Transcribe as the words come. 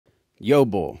Yo,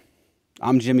 bull.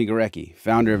 I'm Jimmy Gorecki,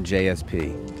 founder of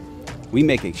JSP. We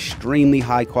make extremely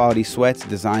high quality sweats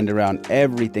designed around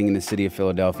everything in the city of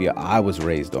Philadelphia I was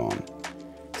raised on.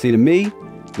 See, to me,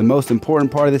 the most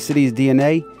important part of the city's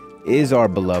DNA is our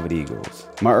beloved Eagles.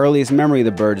 My earliest memory of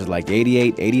the birds is like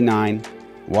 88, 89,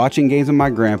 watching games with my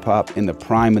grandpa in the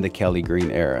prime of the Kelly Green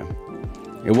era.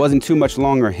 It wasn't too much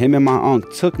longer, him and my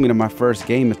uncle took me to my first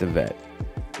game at the vet.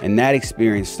 And that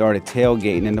experience started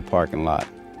tailgating in the parking lot.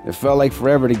 It felt like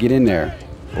forever to get in there.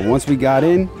 But once we got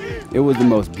in, it was the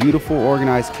most beautiful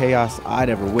organized chaos I'd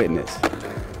ever witnessed.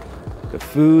 The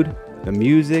food, the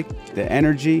music, the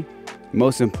energy,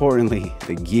 most importantly,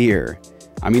 the gear.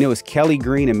 I mean, it was Kelly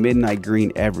green and midnight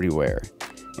green everywhere.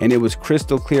 And it was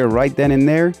crystal clear right then and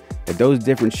there that those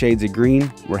different shades of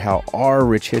green were how our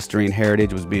rich history and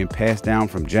heritage was being passed down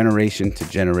from generation to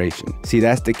generation. See,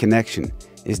 that's the connection.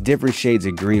 It's different shades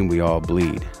of green we all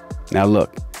bleed. Now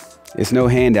look, it's no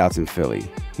handouts in Philly.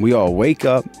 We all wake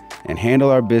up and handle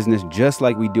our business just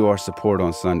like we do our support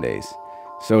on Sundays.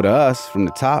 So to us, from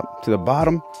the top to the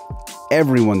bottom,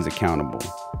 everyone's accountable.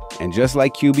 And just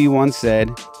like QB once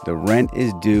said, the rent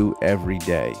is due every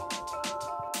day.